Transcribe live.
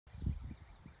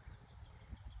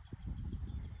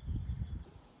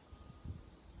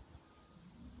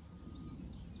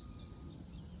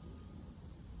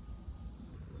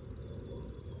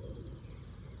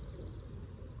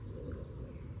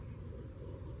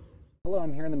Hello,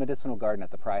 I'm here in the Medicinal Garden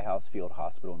at the Pry House Field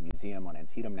Hospital and Museum on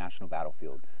Antietam National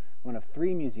Battlefield, one of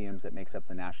 3 museums that makes up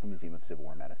the National Museum of Civil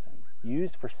War Medicine.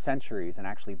 Used for centuries and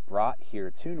actually brought here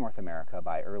to North America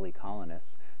by early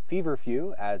colonists,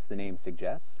 Feverfew, as the name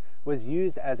suggests, was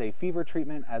used as a fever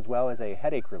treatment as well as a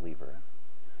headache reliever.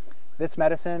 This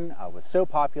medicine was so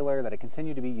popular that it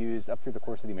continued to be used up through the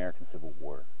course of the American Civil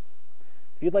War.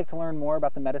 If you'd like to learn more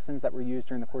about the medicines that were used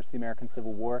during the course of the American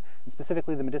Civil War, and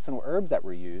specifically the medicinal herbs that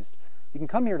were used, you can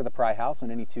come here to the Pry House on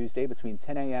any Tuesday between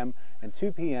 10 a.m. and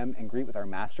 2 p.m. and greet with our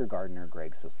master gardener,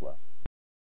 Greg Suslow.